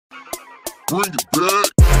Bring it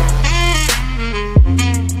back.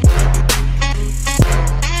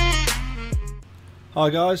 Hi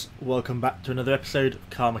guys, welcome back to another episode of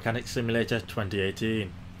Car Mechanics Simulator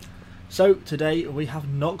 2018. So today we have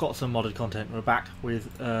not got some modded content, we're back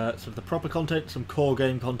with sort of the proper content, some core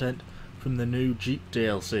game content from the new Jeep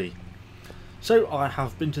DLC. So I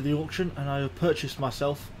have been to the auction and I have purchased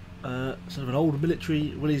myself sort of an old military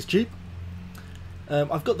Willys Jeep.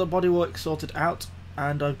 I've got the bodywork sorted out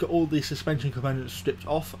and I've got all the suspension components stripped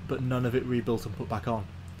off, but none of it rebuilt and put back on.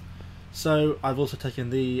 So I've also taken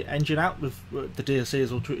the engine out. With the DLC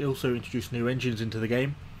has also introduced new engines into the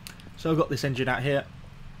game. So I've got this engine out here.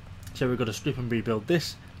 So we've got to strip and rebuild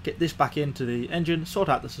this, get this back into the engine, sort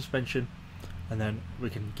out the suspension, and then we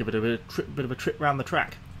can give it a bit of a trip around the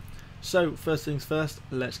track. So first things first,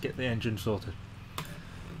 let's get the engine sorted.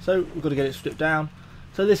 So we've got to get it stripped down.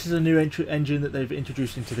 So this is a new engine that they've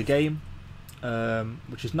introduced into the game,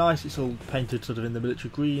 which is nice. It's all painted sort of in the military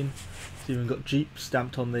green. It's even got Jeep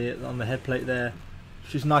stamped on the head plate there,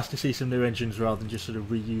 which is nice to see some new engines rather than just sort of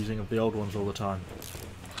reusing of the old ones all the time.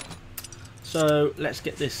 So let's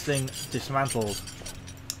get this thing dismantled.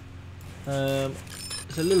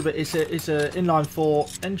 It's a little bit. It's a inline 4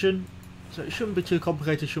 engine, so it shouldn't be too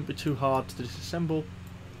complicated. Shouldn't be too hard to disassemble.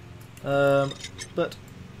 But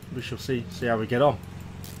we shall see how we get on.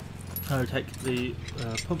 I'll take the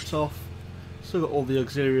pumps off. Still got all the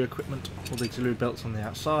auxiliary equipment, all the auxiliary belts on the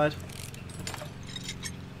outside.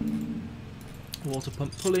 Water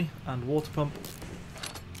pump pulley and water pump.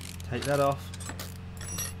 Take that off.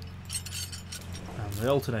 And the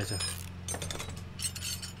alternator.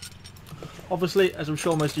 Obviously, as I'm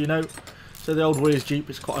sure most of you know, so the old Willys Jeep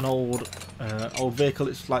is quite an old vehicle.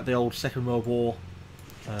 It's like the old Second World War,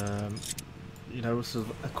 you know, sort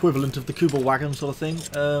of equivalent of the Kubel wagon sort of thing.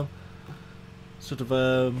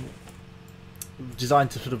 Designed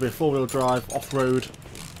to sort of be a 4-wheel drive, off-road,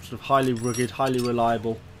 sort of highly rugged, highly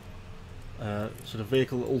reliable sort of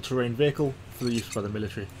vehicle, all-terrain vehicle for the use by the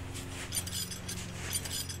military.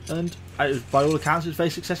 And by all accounts, it's very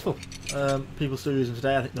successful. People still use them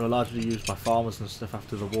today. I think they were largely used by farmers and stuff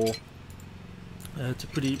after the war. It's a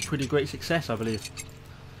pretty great success, I believe.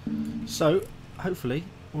 So hopefully,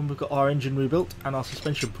 when we've got our engine rebuilt and our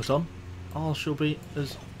suspension put on, ours shall be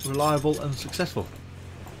as reliable and successful.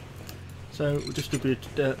 So we'll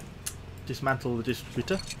dismantle the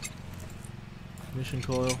distributor, ignition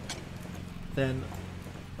coil, then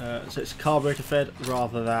so it's carburetor fed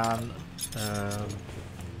rather than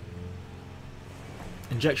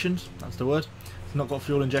injections, that's the word. It's not got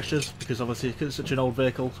fuel injectors because obviously because it's such an old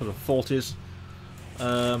vehicle, sort of 40s,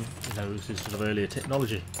 you know, this is sort of earlier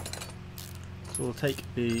technology. So we'll take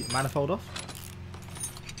the manifold off.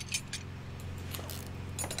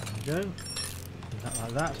 There we go, do that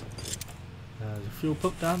like that. There's a fuel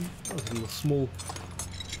pump down. Oh, there's a little small.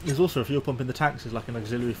 There's also a fuel pump in the tanks. There's like an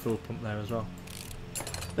auxiliary fuel pump there as well.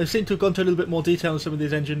 They seem to have gone to a little bit more detail on some of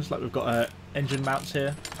these engines. Like we've got engine mounts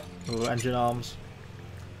here, or engine arms,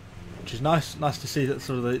 which is nice. Nice to see that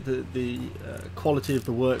sort of the quality of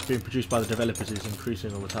the work being produced by the developers is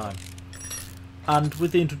increasing all the time. And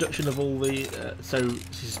with the introduction of all the so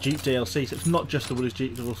this is Jeep DLC, so it's not just the Willys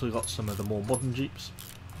Jeep. They've also got some of the more modern Jeeps.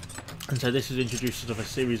 And so this has introduced sort of a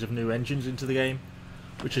series of new engines into the game,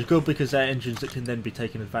 which is good because they're engines that can then be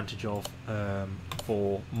taken advantage of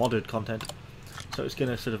for modded content. So it's going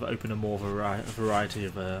to sort of open a more variety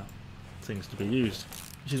of things to be used,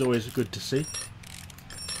 which is always good to see.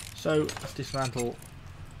 So let's dismantle,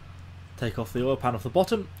 take off the oil pan off the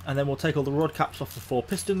bottom, and then we'll take all the rod caps off the 4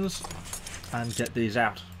 pistons and get these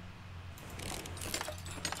out.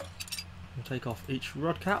 We'll take off each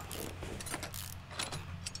rod cap.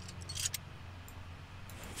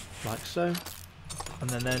 Like so, and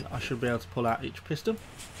then I should be able to pull out each piston,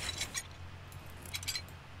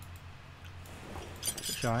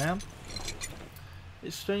 which I am.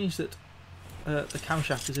 It's strange that the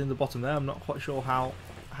camshaft is in the bottom there. I'm not quite sure how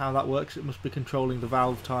that works. It must be controlling the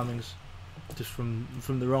valve timings just from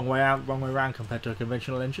the wrong way out, wrong way around compared to a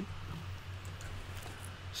conventional engine.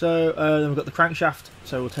 So then we've got the crankshaft.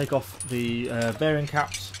 So we'll take off the bearing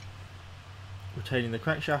caps, retaining the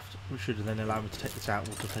crankshaft, which should then allow me to take this out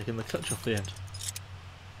while taking the clutch off the end.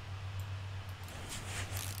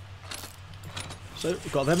 So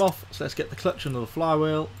we've got them off, so let's get the clutch under the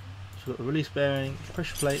flywheel. So we've got the release bearing,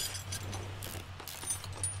 pressure plate.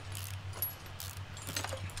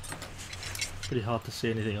 Pretty hard to see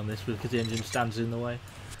anything on this because the engine stands in the way.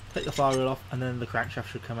 Take the flywheel off and then the crankshaft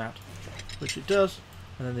should come out, which it does,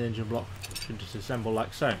 and then the engine block should disassemble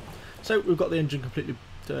like so. So we've got the engine completely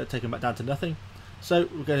taken back down to nothing. So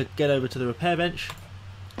we're going to get over to the repair bench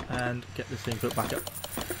and get this thing put back up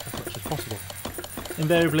as much as possible.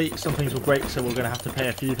 Invariably, some things will break, so we're going to have to pay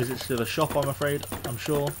a few visits to the shop, I'm afraid, I'm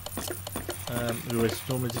sure. We always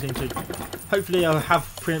normally seem to. Hopefully I have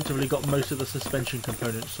preemptively got most of the suspension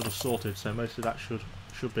components sort of sorted, so most of that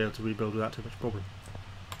should be able to rebuild without too much problem.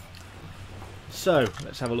 So,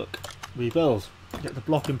 let's have a look. Rebuild. Get the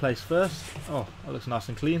block in place first. Oh, that looks nice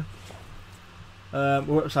and clean.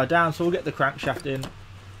 We're upside down, so we'll get the crankshaft in,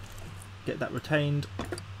 get that retained,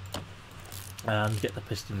 and get the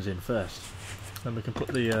pistons in first. Then we can put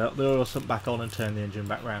the oil sump back on and turn the engine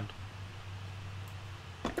back round.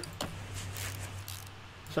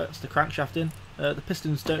 So that's the crankshaft in. The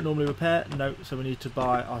pistons don't normally repair, no, so we need to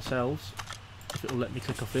buy ourselves, if it will let me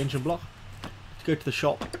click off the engine block, to go to the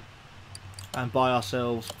shop and buy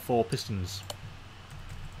ourselves 4 pistons.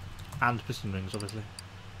 And piston rings, obviously.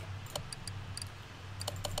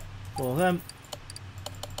 4 of them,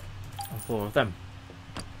 and 4 of them.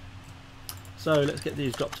 So let's get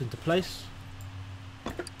these dropped into place.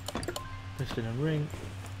 Piston and ring,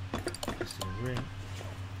 piston and ring,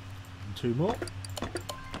 and 2 more.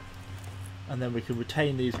 And then we can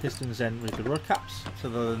retain these pistons then with the rod caps, so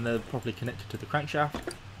that they're properly connected to the crankshaft.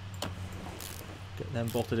 Get them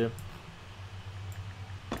bolted in,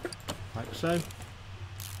 like so.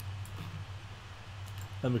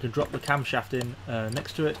 Then we can drop the camshaft in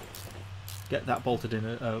next to it, get that bolted in,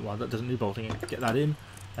 well that doesn't need bolting in, get that in,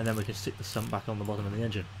 and then we can stick the sump back on the bottom of the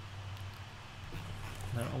engine.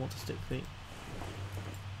 Now I want to stick the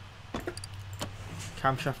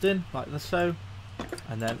camshaft in, like this so,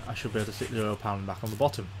 and then I should be able to stick the oil pan back on the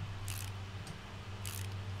bottom.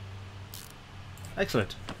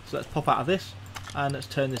 Excellent, so let's pop out of this, and let's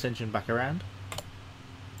turn this engine back around.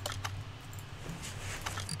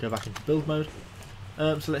 Go back into build mode.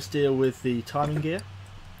 So let's deal with the timing gear.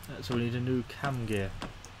 So we need a new cam gear.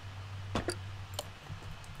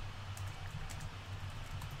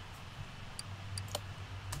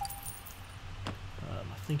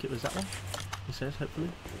 I think it was that one, he says, hopefully.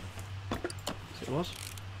 Yes, it was.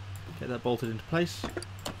 Get that bolted into place.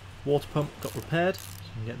 Water pump got repaired, so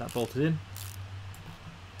we can get that bolted in.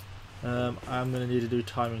 I'm going to need a new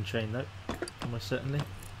timing chain though, almost certainly.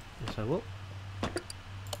 Yes, I will.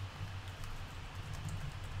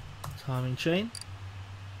 Timing chain.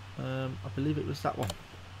 I believe it was that one.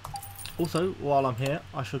 Also, while I'm here,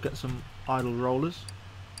 I should get some idle rollers,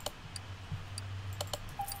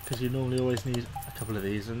 because you normally always need a couple of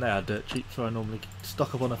these, and they are dirt cheap, so I normally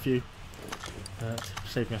stock up on a few to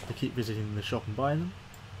save me having to keep visiting the shop and buying them.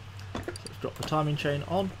 So let's drop the timing chain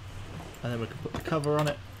on, and then we can put the cover on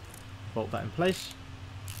it, bolt that in place,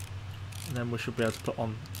 and then we should be able to put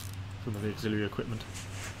on some of the auxiliary equipment.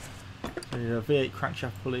 So we need a V8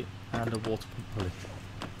 crankshaft pulley and a water pump pulley.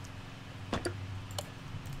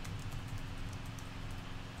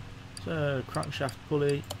 So crankshaft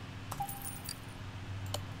pulley,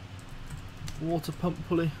 water pump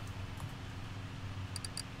pulley.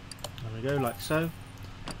 There we go, like so.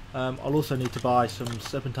 I'll also need to buy some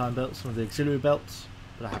serpentine belts, some of the auxiliary belts,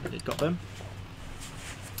 but I haven't yet got them.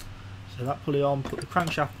 So that pulley on, put the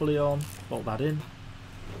crankshaft pulley on, bolt that in.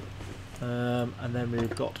 And then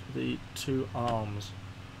we've got the 2 arms,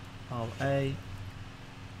 arm A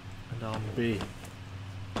and arm B.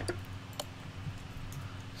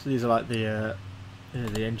 So these are like the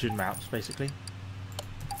engine mounts basically. So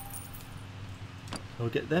we'll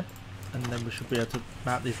get them, and then we should be able to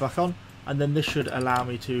mount these back on, and then this should allow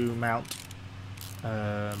me to mount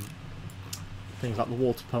things like the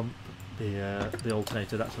water pump, the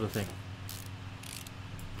alternator, that sort of thing.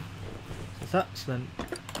 So that's then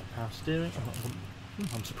power steering.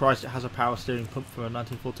 I'm surprised it has a power steering pump for a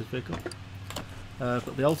 1940s vehicle.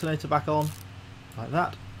 Put the alternator back on, like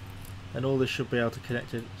that. And all this should be able to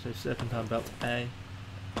connect it. So serpentine belt A.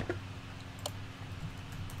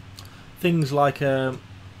 Things like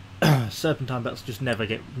serpentine belts just never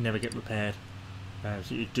get repaired.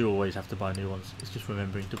 So you do always have to buy new ones. It's just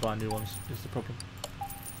remembering to buy new ones is the problem.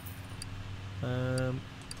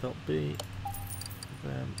 Belt B.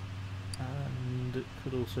 And it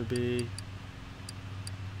could also be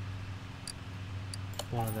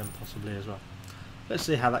one of them possibly as well. Let's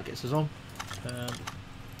see how that gets us on.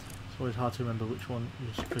 It's always hard to remember which one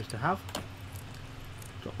you're supposed to have.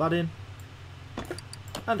 Drop that in,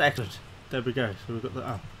 and excellent. There we go. So we've got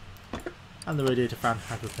the and the radiator fan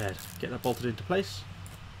had repaired. Get that bolted into place.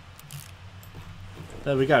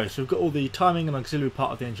 There we go. So we've got all the timing and auxiliary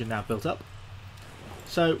part of the engine now built up.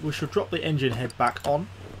 So we should drop the engine head back on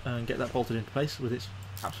and get that bolted into place with its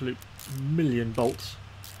absolute million bolts.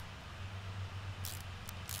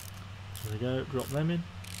 There we go. Drop them in.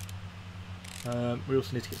 We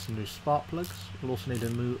also need to get some new spark plugs. We'll also need a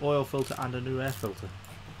new oil filter and a new air filter.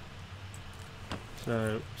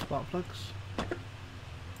 So spark plugs.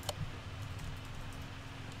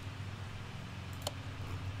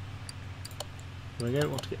 There we go. We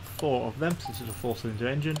want to get 4 of them since it's a 4-cylinder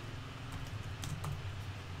engine.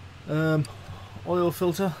 Oil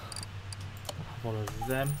filter. One of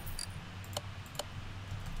them.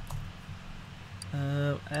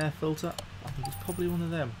 Air filter. I think it's probably one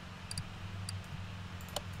of them.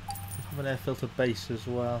 We have an air filter base as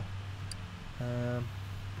well. And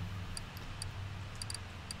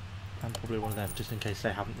probably one of them, just in case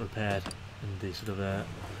they haven't repaired in the sort of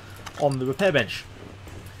on the repair bench.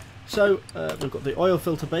 So we've got the oil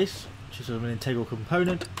filter base, which is sort of an integral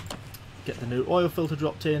component. Get the new oil filter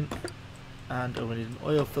dropped in, and we need an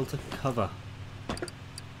oil filter cover.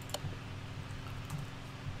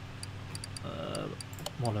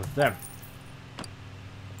 One of them.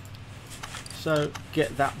 So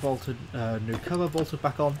get that bolted, new cover bolted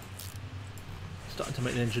back on. Starting to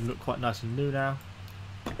make the engine look quite nice and new now.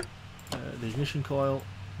 The ignition coil,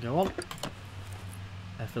 go on.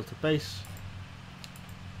 Air filter base.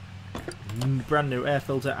 Brand new air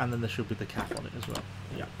filter, and then there should be the cap on it as well.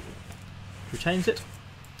 Yeah. Retains it.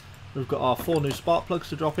 We've got our 4 new spark plugs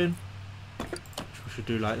to drop in, which we should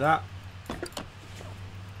do like that.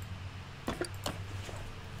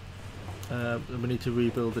 We need to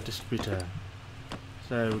rebuild the distributor,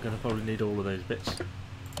 so we're going to probably need all of those bits.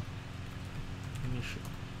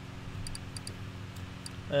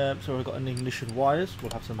 So we've got an ignition wires,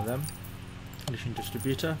 we'll have some of them. Ignition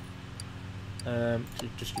distributor,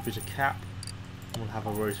 distributor cap, and we'll have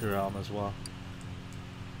a rotor arm as well.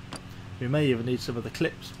 We may even need some of the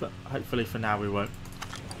clips, but hopefully for now we won't.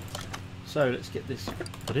 So let's get this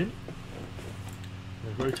put in,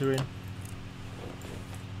 the rotor in,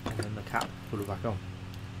 and then the cap put it back on.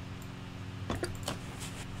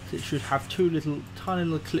 So it should have 2 tiny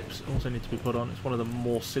little clips also need to be put on. It's one of the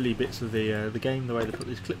more silly bits of the game, the way they put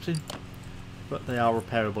these clips in, but they are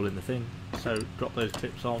repairable in the thing. So drop those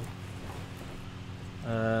clips on.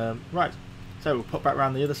 Right, so we'll put back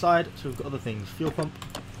around the other side. So we've got other things: fuel pump,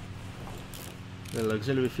 little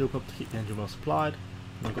auxiliary fuel pump to keep the engine well supplied.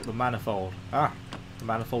 And we've got the manifold. The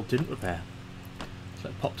manifold didn't repair. So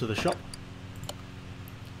let's pop to the shop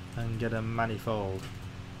and get a manifold.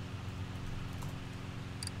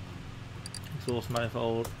 Exhaust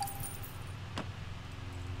manifold.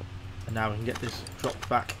 And now we can get this dropped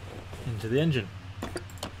back into the engine.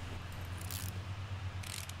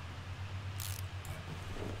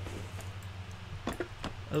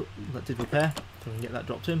 Oh, that did repair, so we can get that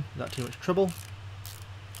dropped in without too much trouble.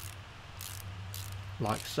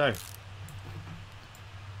 Like so.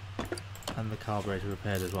 And the carburetor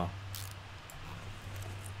repaired as well.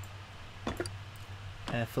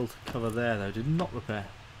 Air filter cover there though did not repair.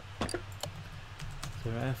 So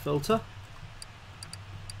air filter.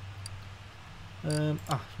 It's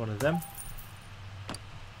one of them.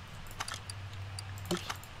 Oops.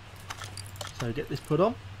 So get this put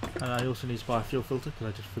on, and I also need to buy a fuel filter because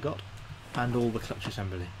I just forgot, and all the clutch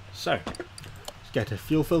assembly. So let's get a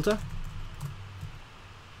fuel filter.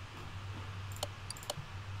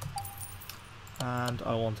 And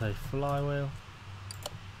I want a flywheel,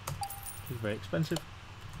 which is very expensive,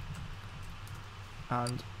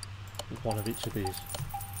 and one of each of these.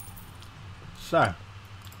 So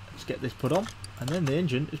let's get this put on, and then the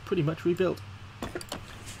engine is pretty much rebuilt. Got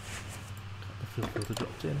the fuel filter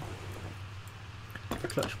dropped in, the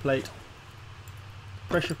clutch plate, the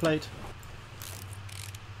pressure plate,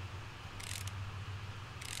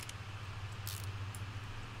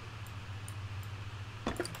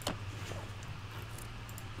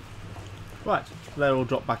 right, so they're all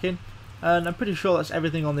dropped back in, and I'm pretty sure that's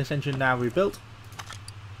everything on this engine now rebuilt.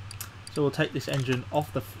 So we'll take this engine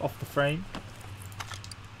off the frame.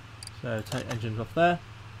 So take engines off there.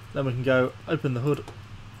 Then we can go open the hood,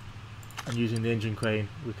 and using the engine crane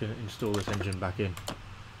we can install this engine back in,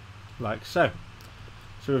 like so.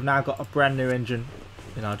 So we've now got a brand new engine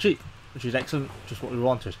in our Jeep, which is excellent, just what we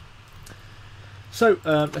wanted. So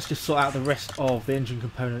let's just sort out the rest of the engine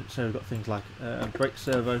components. So we've got things like brake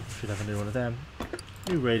servo, should have a new one of them,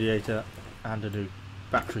 new radiator, and a new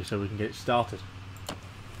battery so we can get it started.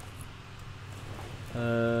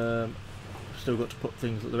 Still got to put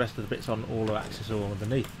things, the rest of the bits on all the axis or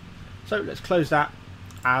underneath. So let's close that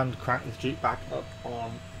and crank this Jeep back up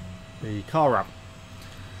on the car ramp.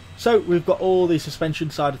 So we've got all the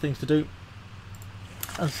suspension side of things to do.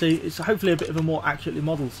 And see, it's hopefully a bit of a more accurately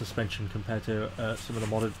modelled suspension compared to some of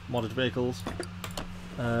the modded vehicles.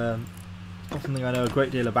 It's not something I know a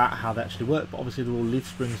great deal about how they actually work, but obviously they're all leaf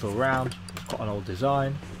springs all round. It's quite an old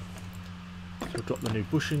design. So we'll drop the new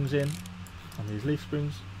bushings in on these leaf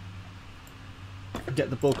springs. get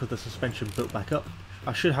the bulk of the suspension built back up.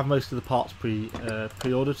 I should have most of the parts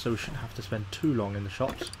pre-ordered, so we shouldn't have to spend too long in the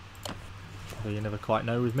shops. Although you never quite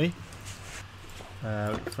know with me.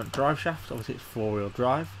 Front drive shaft, obviously it's 4-wheel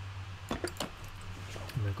drive.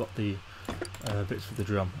 And we've got the bits for the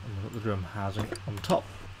drum, and we've got the drum housing on top,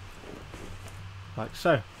 like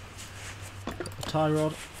so. Got the tie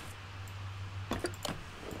rod.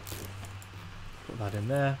 Put that in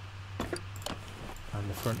there, and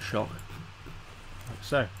the front shock, like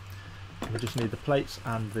so. We just need the plates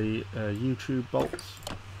and the U-tube bolts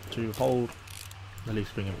to hold the leaf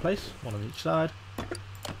spring in place, one on each side.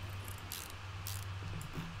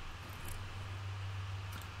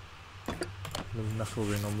 Little knuckle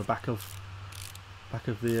ring on the back of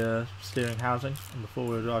the steering housing on the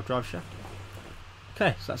 4-wheel drive shaft.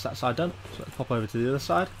 Okay, so that's that side done. So let's pop over to the other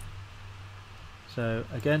side. So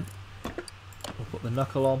again, we'll put the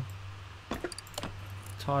knuckle on,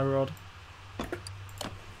 tie rod,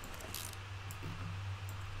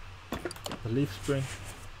 the leaf spring,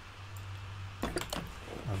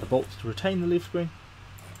 and the bolts to retain the leaf spring,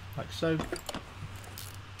 like so,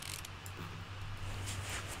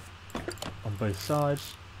 on both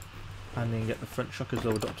sides, and then get the front shock as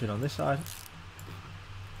well adopted on this side,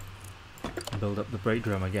 and build up the brake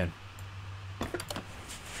drum again.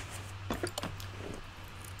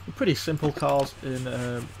 Pretty simple cars in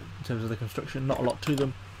terms of the construction, not a lot to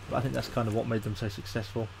them, but I think that's kind of what made them so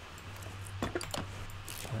successful.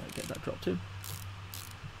 Get that dropped in.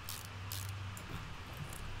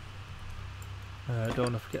 Don't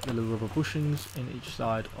want to forget the little rubber bushings in each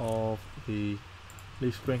side of the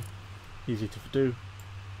leaf spring. Easy to do.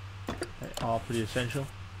 They are pretty essential.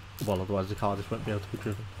 Well, otherwise the car just won't be able to be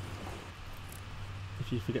driven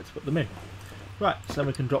if you forget to put them in. Right, so then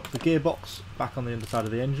we can drop the gearbox back on the underside of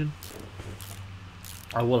the engine.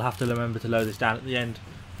 I will have to remember to lower this down at the end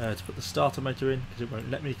to put the starter motor in, because it won't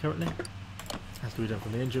let me currently. It has to be done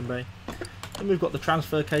from the engine bay. Then we've got the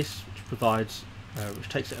transfer case, which provides, which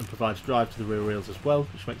takes it and provides drive to the rear wheels as well,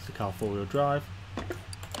 which makes the car 4-wheel drive.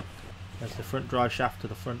 There's the front drive shaft to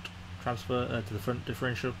the front transfer to the front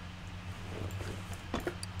differential.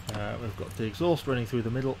 We've got the exhaust running through the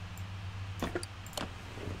middle.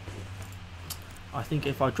 I think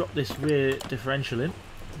if I drop this rear differential in,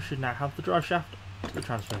 we should now have the drive shaft to the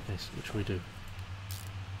transfer case, which we do.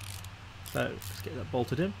 So let's get that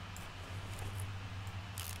bolted in.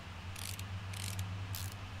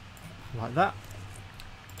 Like that.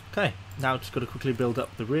 Okay, now just got to quickly build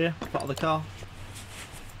up the rear part of the car.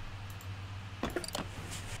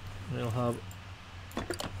 Wheel hub.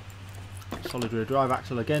 Solid rear drive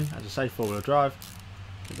axle again, as I say, 4-wheel drive.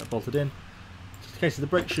 Get that bolted in. Just in case of the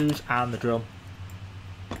brake shoes and the drum.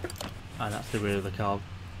 And that's the rear of the car,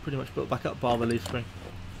 pretty much built back up bar the leaf spring.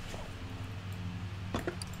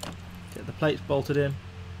 Get the plates bolted in,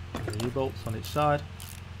 and the U-bolts on each side.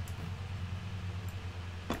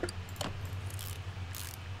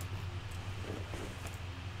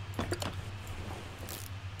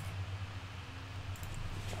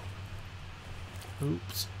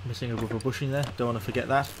 Oops, missing a rubber bushing there, don't want to forget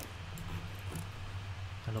that.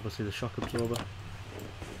 And obviously the shock absorber.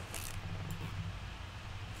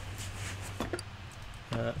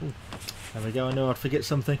 There we go, I know I'd forget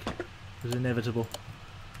something. It was inevitable.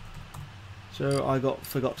 So I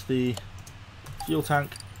forgot the fuel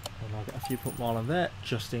tank, and I'll get a few put more on there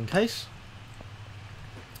just in case.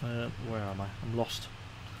 Where am I? I'm lost.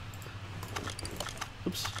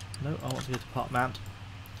 Oops, no, I want to go to part mount.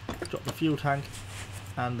 Drop the fuel tank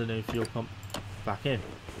and the new fuel pump back in.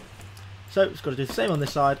 So it's got to do the same on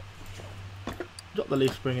this side. Drop the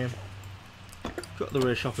leaf spring in. Drop the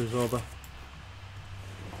rear shock absorber.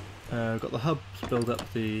 Got the hubs build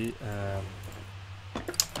up the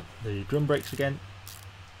drum brakes again.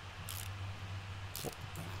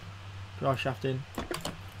 Drive shaft in.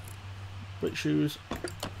 Brake shoes.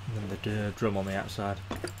 And then the drum on the outside.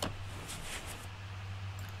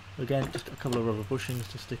 Again, just a couple of rubber bushings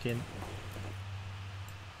to stick in.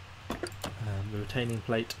 The retaining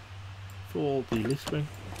plate for the leaf spring.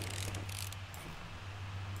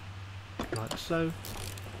 Like so.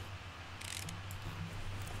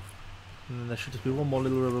 And then there should just be one more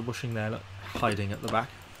little rubber bushing there, look, hiding at the back.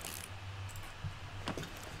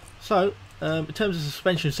 So, in terms of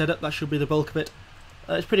suspension setup, that should be the bulk of it.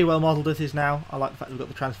 It's pretty well modelled as is now. I like the fact we've got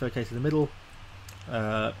the transfer case in the middle.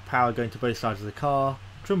 Power going to both sides of the car.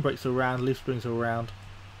 Drum brakes are round, leaf springs are round.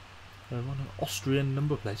 On an Austrian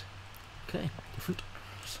number plate. Okay, different.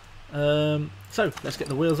 So, let's get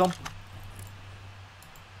the wheels on.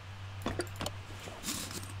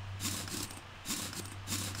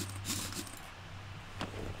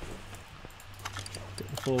 Get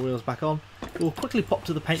the 4 wheels back on. We'll quickly pop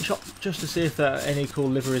to the paint shop just to see if there are any cool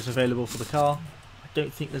liveries available for the car. I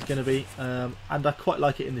don't think there's going to be, and I quite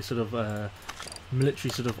like it in this sort of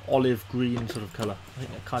military sort of olive green sort of colour. I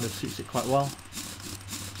think it kind of suits it quite well,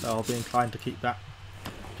 so I'll be inclined to keep that.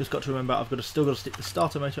 Just got to remember I've still got to stick the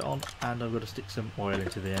starter motor on, and I've got to stick some oil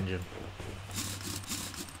into the engine.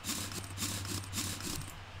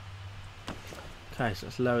 Okay, so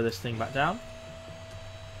let's lower this thing back down.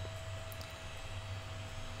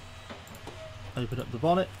 Open up the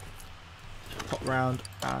bonnet, pop round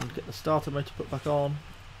and get the starter motor put back on,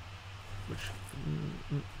 which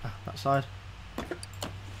that side.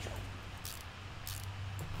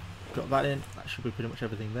 Drop that in, that should be pretty much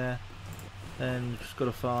everything there. Then just got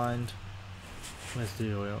to find, where's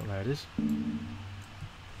the oil? There it is.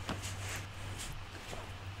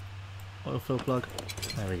 Oil fill plug,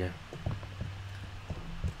 there we go.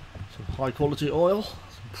 Some high quality oil,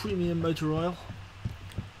 some premium motor oil.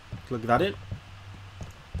 Plug that in.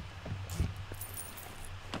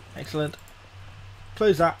 Excellent.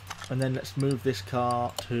 Close that, and then let's move this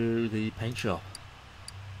car to the paint shop.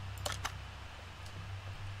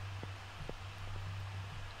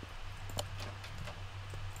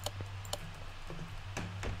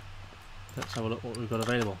 Let's have a look what we've got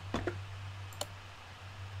available.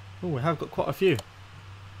 Oh, we have got quite a few.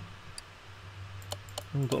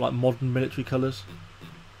 We've got like modern military colours.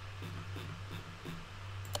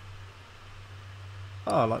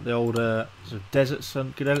 Oh, like the old sort of desert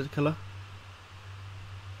sun colour.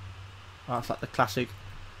 Oh, that's like the classic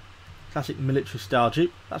military style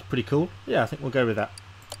Jeep. That's pretty cool. Yeah, I think we'll go with that.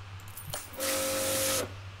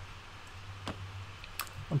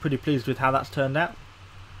 I'm pretty pleased with how that's turned out.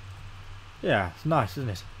 Yeah, it's nice, isn't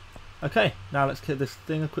it? Okay, now let's get this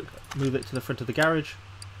thing move it to the front of the garage,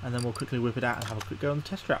 and then we'll quickly whip it out and have a quick go on the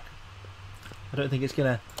test track. I don't think it's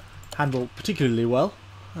going to handle particularly well.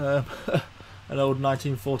 An old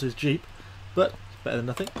 1940s Jeep, but it's better than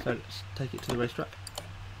nothing, so let's take it to the racetrack.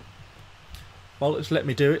 Well, it's let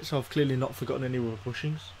me do it, so I've clearly not forgotten any rubber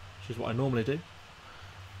bushings, which is what I normally do.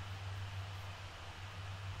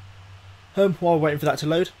 While waiting for that to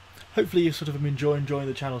load, hopefully you've sort of enjoying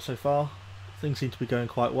the channel so far. Things seem to be going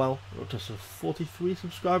quite well. We're up to sort of 43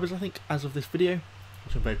 subscribers, I think, as of this video,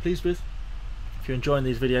 which I'm very pleased with. If you're enjoying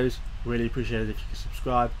these videos, really appreciate it if you can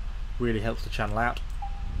subscribe. Really helps the channel out.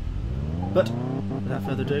 But without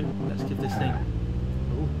further ado, let's give this thing.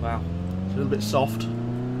 Oh wow, it's a little bit soft.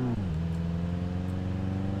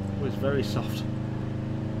 Oh, it's very soft.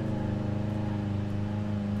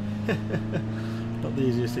 Not the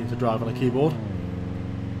easiest thing to drive on a keyboard.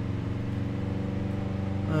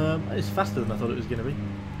 It's faster than I thought it was going to be.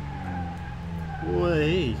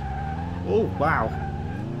 Whee! Oh wow!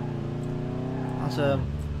 That's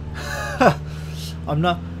I'm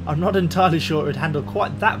not entirely sure it would handle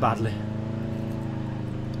quite that badly.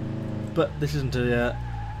 But this isn't a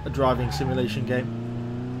driving simulation game.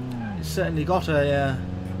 It's certainly got a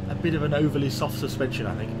bit of an overly soft suspension,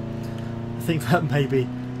 I think. I think that may be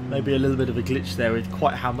a little bit of a glitch there with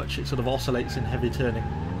quite how much it sort of oscillates in heavy turning.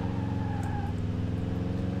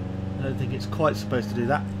 I don't think it's quite supposed to do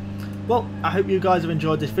that. Well, I hope you guys have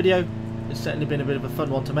enjoyed this video. It's certainly been a bit of a fun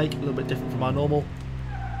one to make, a little bit different from our normal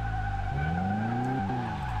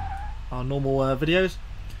videos.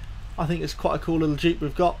 I think it's quite a cool little Jeep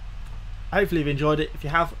we've got. Hopefully you've enjoyed it. If you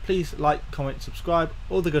have, please like, comment, subscribe,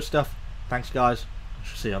 all the good stuff. Thanks guys. I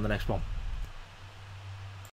shall see you on the next one.